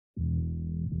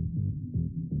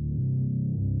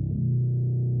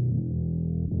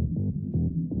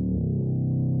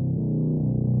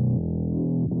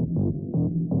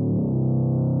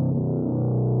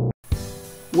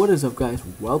What is up, guys?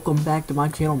 Welcome back to my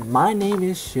channel. My name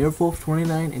is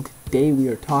sheriffwolf29 and today we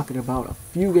are talking about a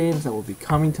few games that will be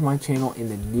coming to my channel in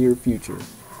the near future.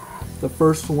 The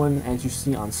first one, as you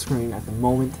see on screen at the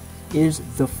moment, is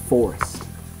The Forest.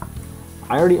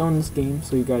 I already own this game,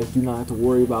 so you guys do not have to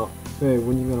worry about, hey,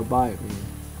 when are you going to buy it, man?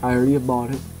 I already bought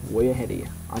it way ahead of you.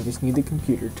 I just need the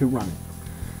computer to run it.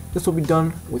 This will be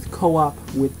done with co-op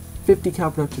with 50 cal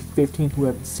production 15 who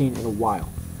haven't seen in a while.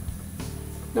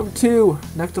 Number 2,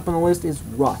 next up on the list is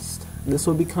Rust. This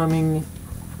will be coming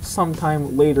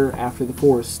sometime later after The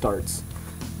Forest starts.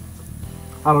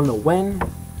 I don't know when,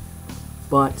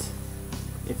 but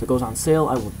if it goes on sale,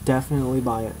 I will definitely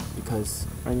buy it because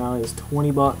right now it is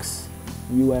 20 bucks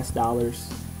US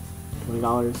dollars,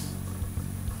 $20.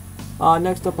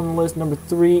 Next up on the list, number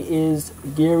 3 is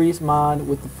Gary's mod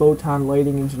with the photon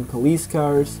lighting engine police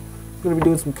cars. I'm going to be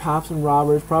doing some cops and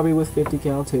robbers, probably with 50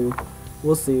 cal too.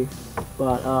 We'll see.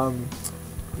 But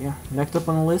yeah, next up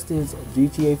on the list is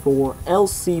GTA 4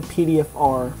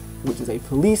 LCPDFR, which is a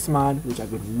police mod, which I've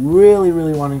been really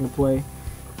wanting to play.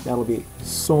 That'll be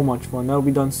so much fun. That'll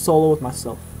be done solo with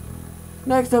myself.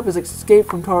 Next up is Escape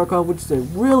from Tarkov, which is a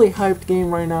really hyped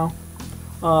game right now.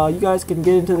 You guys can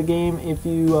get into the game if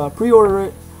you pre-order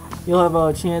it. You'll have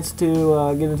a chance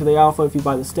to get into the alpha if you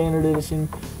buy the standard edition.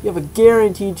 You have a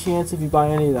guaranteed chance if you buy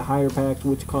any of the higher packs,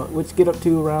 which get up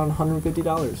to around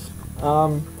 $150.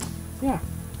 Yeah,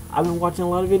 I've been watching a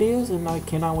lot of videos and I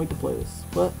cannot wait to play this.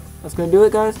 But that's going to do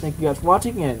it, guys. Thank you guys for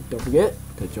watching, and don't forget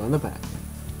to join the pack.